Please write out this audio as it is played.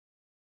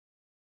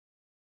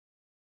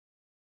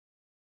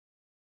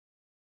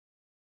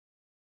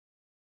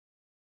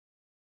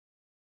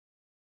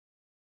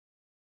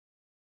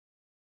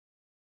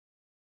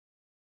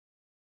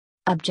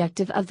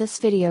Objective of this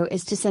video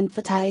is to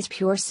synthesize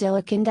pure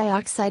silicon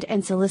dioxide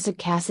and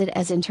silicic acid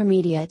as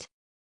intermediate.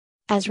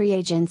 As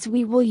reagents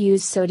we will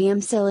use sodium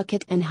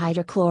silicate and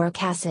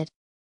hydrochloric acid.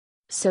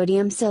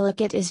 Sodium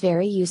silicate is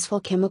very useful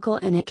chemical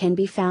and it can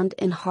be found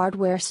in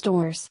hardware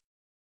stores.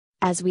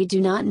 As we do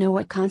not know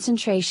what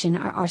concentration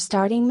are our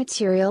starting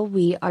material,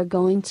 we are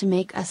going to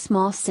make a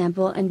small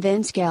sample and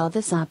then scale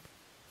this up.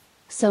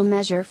 So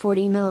measure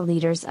 40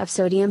 milliliters of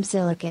sodium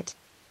silicate.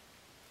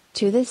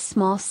 To this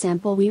small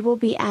sample we will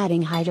be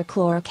adding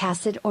hydrochloric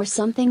acid or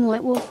something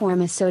what will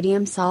form a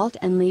sodium salt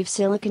and leave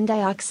silicon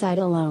dioxide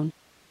alone.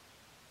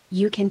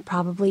 You can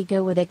probably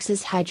go with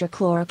excess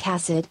hydrochloric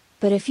acid,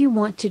 but if you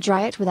want to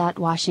dry it without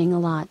washing, a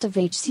lot of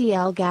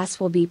HCl gas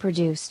will be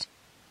produced.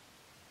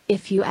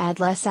 If you add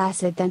less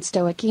acid than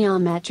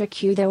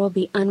stoichiometric U, there will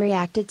be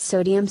unreacted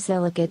sodium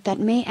silicate that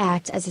may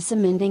act as a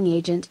cementing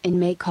agent and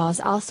may cause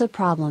also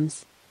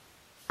problems.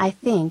 I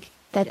think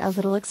that a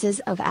little excess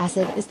of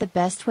acid is the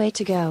best way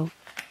to go.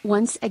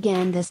 Once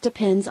again, this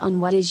depends on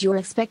what is your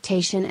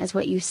expectation, as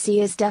what you see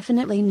is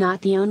definitely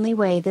not the only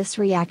way this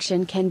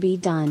reaction can be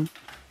done.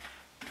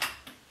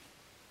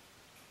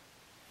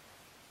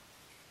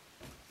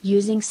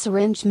 Using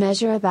syringe,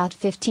 measure about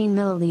 15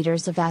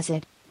 milliliters of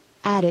acid.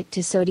 Add it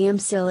to sodium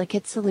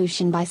silicate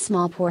solution by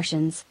small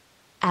portions.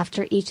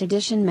 After each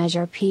addition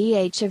measure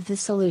pH of the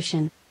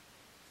solution.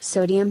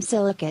 Sodium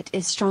silicate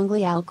is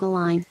strongly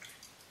alkaline.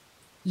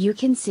 You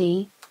can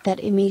see that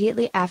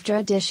immediately after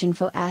addition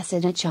of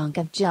acid a chunk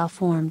of gel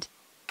formed.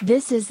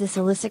 This is the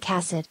silicic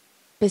acid.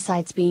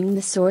 Besides being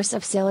the source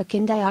of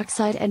silicon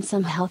dioxide and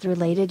some health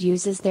related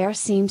uses, there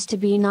seems to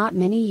be not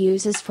many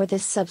uses for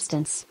this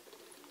substance.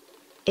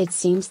 It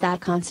seems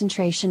that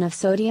concentration of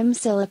sodium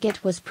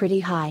silicate was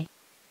pretty high.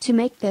 To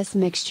make this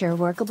mixture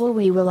workable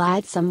we will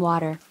add some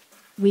water.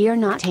 We are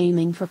not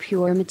aiming for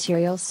pure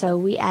material, so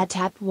we add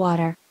tap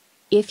water.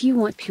 If you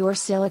want pure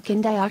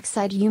silicon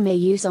dioxide you may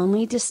use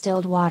only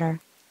distilled water.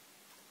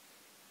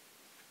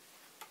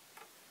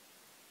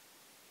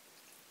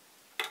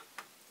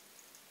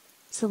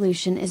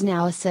 Solution is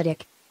now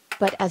acidic.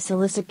 But as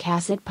silicic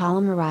acid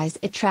polymerizes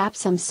it traps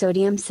some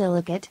sodium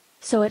silicate,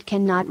 so it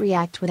cannot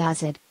react with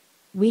acid.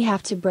 We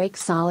have to break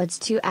solids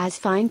to as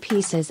fine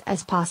pieces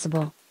as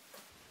possible.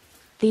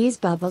 These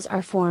bubbles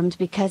are formed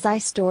because I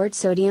stored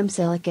sodium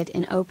silicate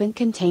in open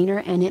container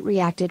and it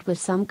reacted with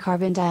some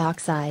carbon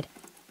dioxide.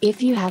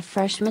 If you have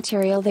fresh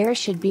material there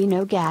should be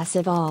no gas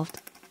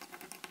involved.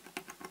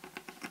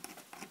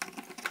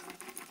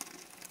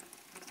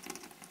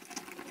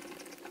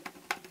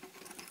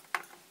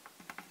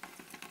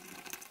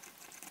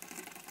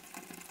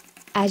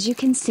 As you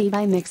can see,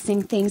 by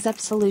mixing things up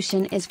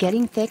solution is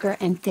getting thicker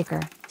and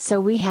thicker, so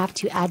we have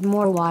to add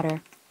more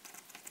water.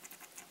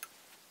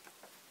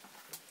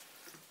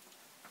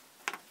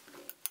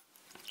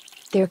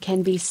 There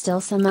can be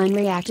still some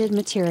unreacted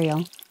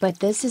material, but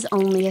this is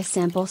only a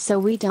sample so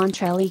we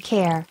don't really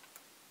care.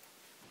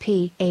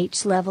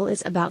 pH level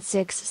is about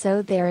 6,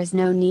 so there is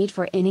no need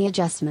for any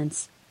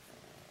adjustments.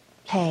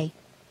 Hey!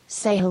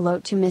 Say hello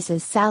to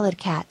Mrs. Salad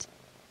Cat.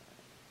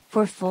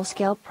 For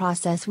full-scale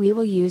process we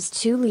will use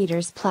 2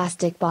 liters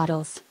plastic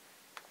bottles.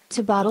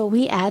 To bottle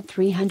we add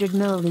 300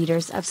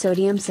 milliliters of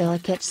sodium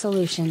silicate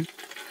solution.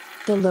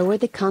 The lower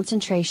the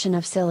concentration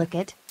of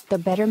silicate, the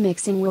better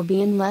mixing will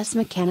be and less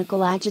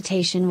mechanical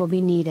agitation will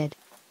be needed.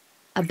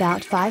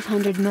 About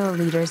 500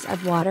 milliliters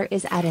of water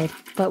is added,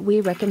 but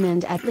we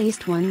recommend at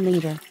least 1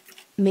 liter.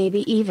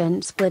 Maybe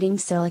even splitting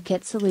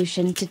silicate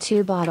solution to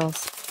 2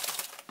 bottles.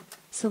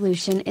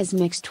 Solution is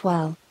mixed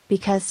well,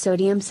 because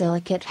sodium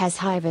silicate has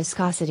high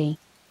viscosity.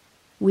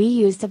 We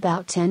used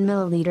about 10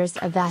 milliliters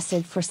of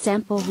acid for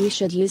sample, we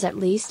should use at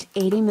least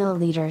 80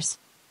 milliliters.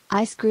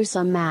 I screw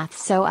some math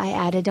so I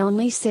added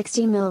only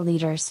 60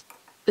 milliliters.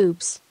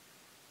 Oops!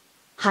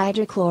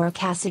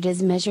 Hydrochloric acid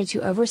is measured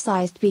to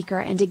oversized beaker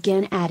and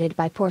again added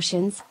by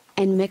portions,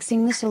 and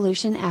mixing the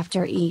solution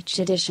after each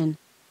addition.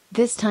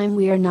 This time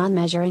we are not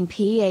measuring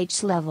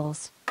pH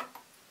levels.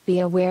 Be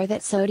aware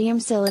that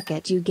sodium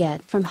silicate you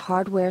get from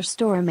hardware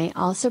store may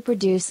also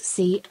produce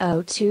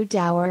CO2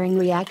 dowering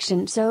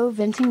reaction, so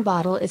venting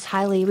bottle is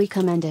highly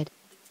recommended.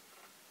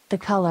 The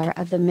color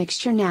of the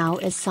mixture now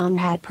is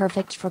somewhat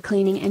perfect for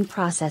cleaning and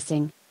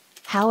processing.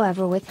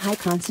 However, with high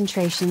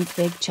concentrations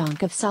big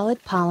chunk of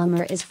solid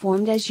polymer is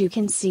formed, as you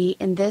can see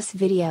in this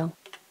video.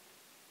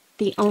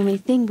 The only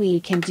thing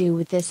we can do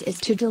with this is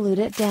to dilute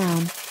it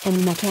down,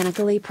 and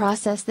mechanically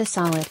process the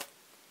solid.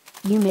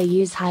 You may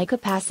use high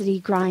capacity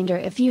grinder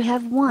if you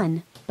have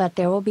one, but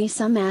there will be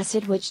some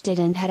acid which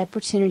didn't had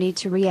opportunity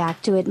to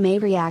react to it may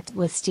react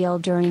with steel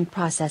during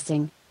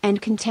processing,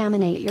 and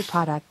contaminate your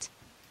product.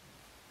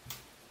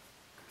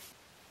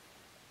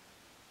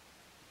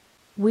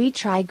 We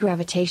tried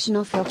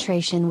gravitational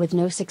filtration with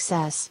no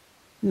success.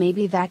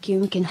 Maybe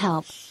vacuum can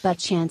help, but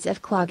chance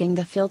of clogging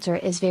the filter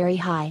is very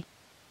high.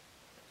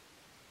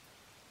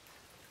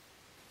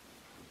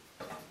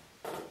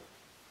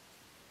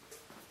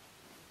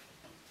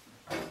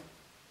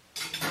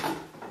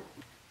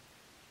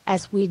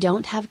 As we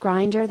don't have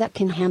grinder that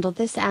can handle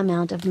this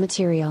amount of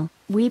material,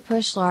 We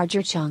push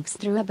larger chunks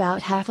through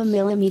about 0.5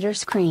 mm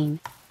screen.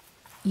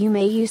 You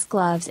may use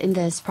gloves in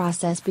this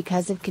process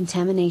because of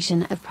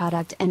contamination of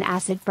product and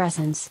acid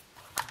presence.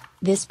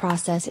 This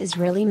process is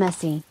really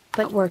messy,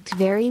 but worked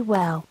very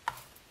well.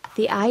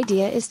 The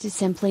idea is to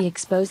simply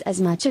expose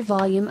as much a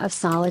volume of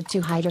solid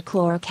to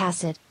hydrochloric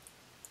acid.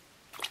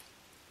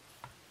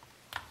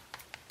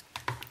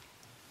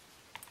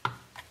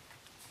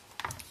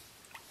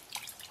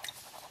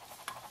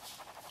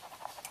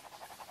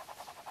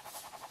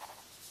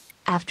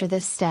 After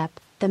this step,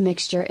 the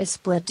mixture is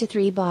split to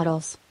 3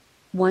 bottles.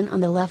 One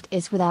on the left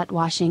is without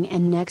washing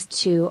and next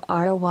 2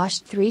 are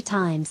washed 3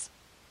 times.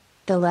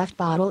 The left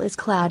bottle is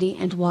cloudy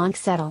and won't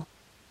settle.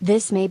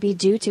 This may be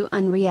due to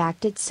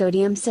unreacted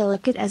sodium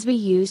silicate as we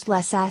used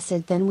less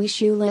acid than we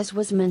should as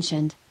was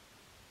mentioned.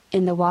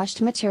 In the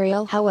washed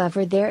material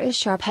however there is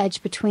sharp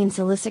edge between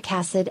silicic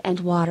acid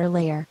and water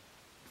layer.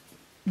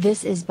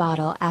 This is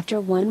bottle after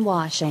 1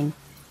 washing.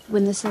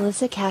 When the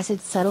silicic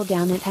acid settle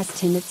down it has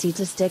tendency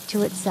to stick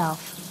to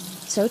itself.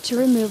 So to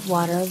remove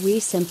water we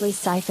simply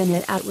siphon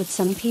it out with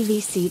some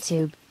PVC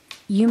tube.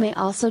 You may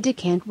also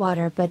decant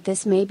water but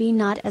this may be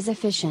not as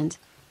efficient.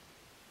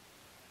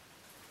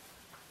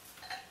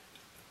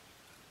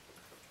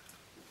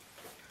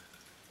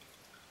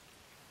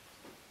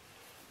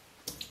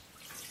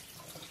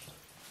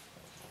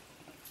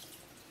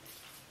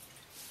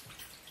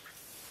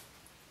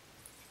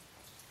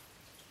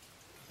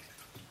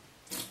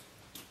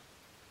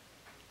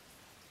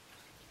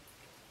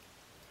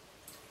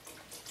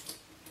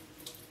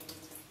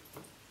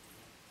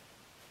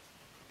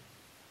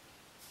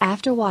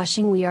 After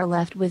washing we are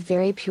left with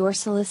very pure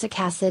silicic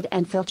acid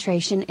and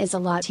filtration is a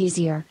lot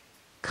easier.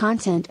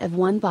 Content of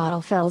 1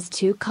 bottle fills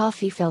 2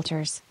 coffee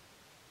filters.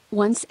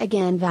 Once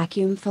again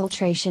vacuum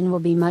filtration will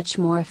be much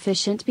more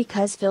efficient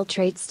because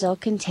filtrates still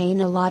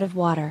contain a lot of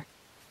water.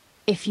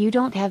 If you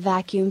don't have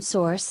vacuum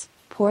source,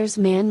 pours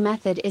man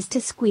method is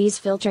to squeeze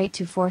filtrate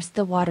to force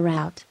the water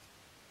out.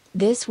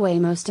 This way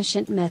most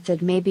efficient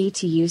method may be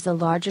to use a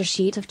larger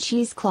sheet of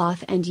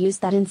cheesecloth and use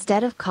that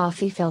instead of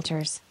coffee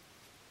filters.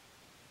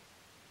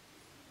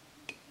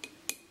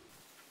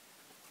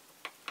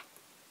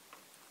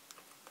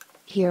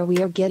 Here we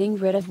are getting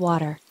rid of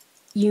water.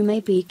 You may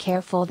be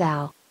careful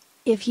though.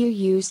 If you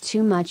use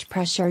too much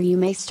pressure you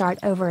may start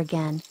over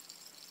again.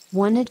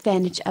 One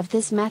advantage of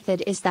this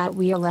method is that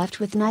we are left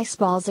with nice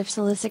balls of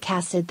silicic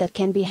acid that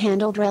can be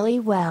handled really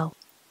well.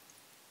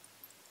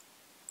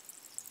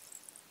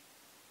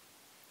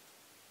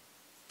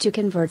 To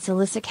convert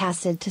silicic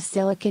acid to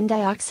silicon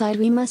dioxide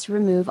we must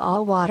remove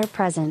all water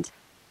present.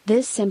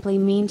 This simply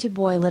means to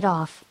boil it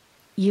off.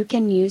 You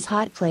can use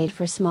hot plate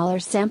for smaller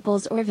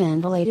samples or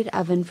ventilated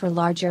oven for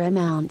larger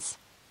amounts.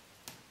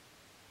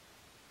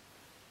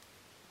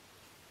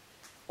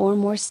 Or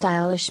more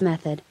stylish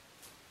method.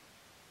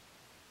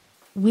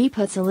 We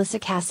put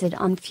silicic acid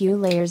on few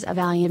layers of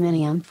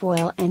aluminium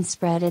foil and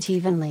spread it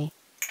evenly.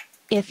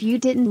 If you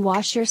didn't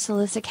wash your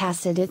silicic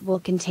acid it will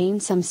contain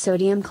some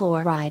sodium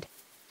chloride.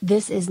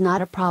 This is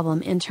not a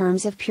problem in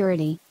terms of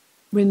purity.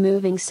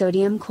 Removing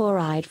sodium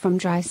chloride from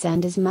dry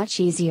sand is much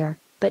easier.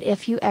 But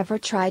if you ever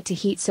try to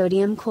heat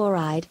sodium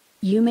chloride,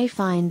 you may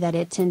find that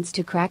it tends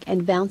to crack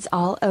and bounce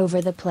all over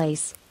the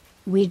place.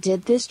 We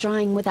did this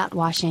drying without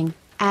washing,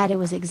 and it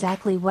was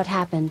exactly what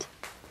happened.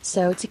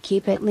 So to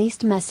keep it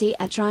least messy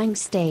at drying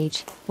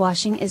stage,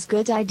 washing is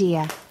good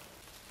idea.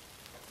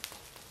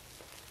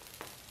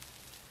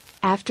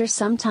 After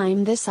some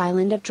time this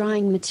island of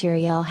drying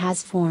material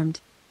has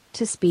formed.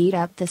 To speed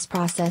up this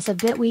process a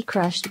bit we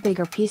crushed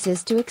bigger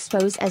pieces to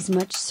expose as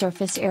much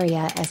surface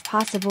area as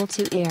possible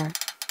to air.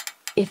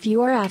 If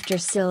you are after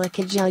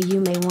silica gel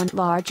you may want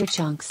larger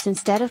chunks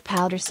instead of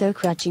powder so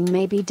crushing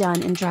may be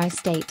done in dry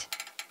state.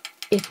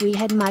 If we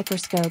had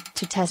microscope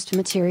to test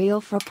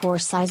material for pore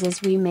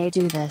sizes we may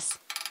do this.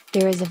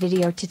 There is a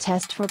video to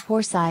test for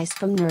pore size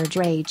from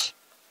NurdRage.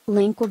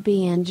 Link will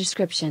be in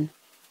description.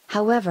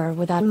 However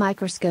without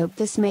microscope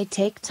this may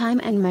take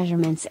time and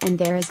measurements and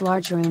there is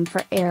large room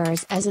for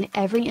errors as in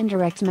every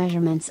indirect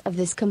measurements of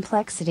this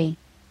complexity.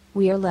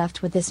 We are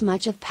left with this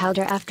much of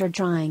powder after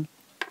drying.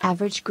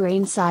 Average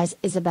grain size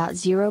is about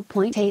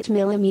 0.8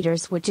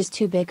 mm which is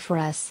too big for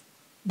us.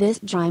 This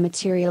dry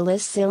material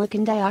is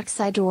silicon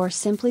dioxide or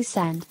simply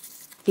sand.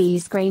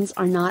 These grains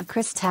are not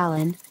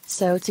crystalline,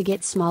 so to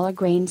get smaller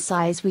grain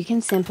size we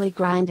can simply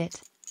grind it.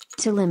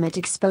 To limit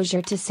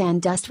exposure to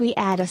sand dust we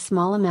add a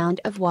small amount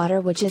of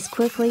water which is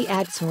quickly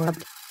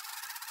adsorbed.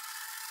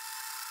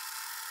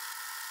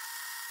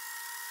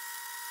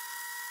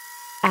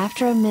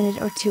 After a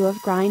minute or 2 of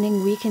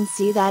grinding we can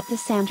see that the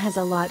sand has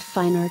a lot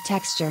finer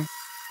texture.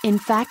 In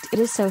fact it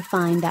is so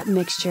fine that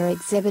mixture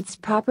exhibits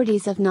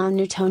properties of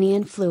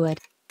non-Newtonian fluid.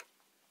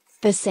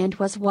 The sand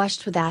was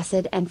washed with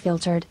acid and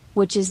filtered,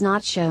 which is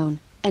not shown,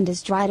 and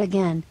is dried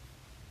again.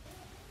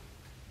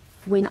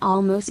 When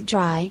almost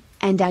dry,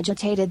 and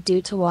agitated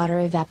due to water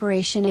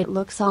evaporation it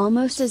looks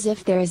almost as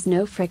if there is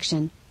no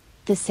friction.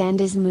 The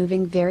sand is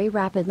moving very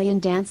rapidly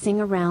and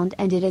dancing around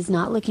and it is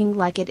not looking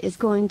like it is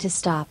going to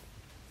stop.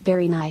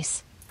 Very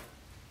nice.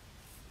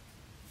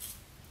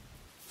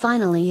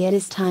 Finally, it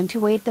is time to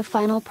weight the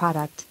final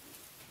product.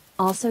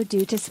 Also,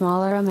 due to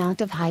smaller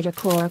amount of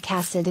hydrochloric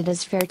acid, it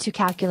is fair to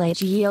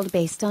calculate yield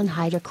based on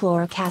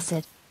hydrochloric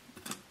acid.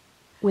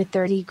 With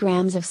 30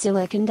 grams of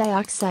silicon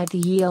dioxide, the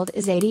yield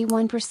is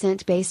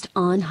 81% based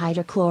on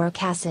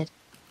hydrochloric acid.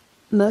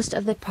 Most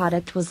of the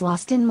product was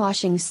lost in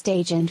washing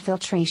stage and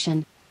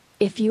filtration.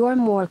 If you are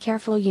more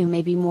careful, you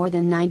may be more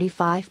than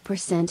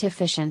 95%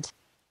 efficient.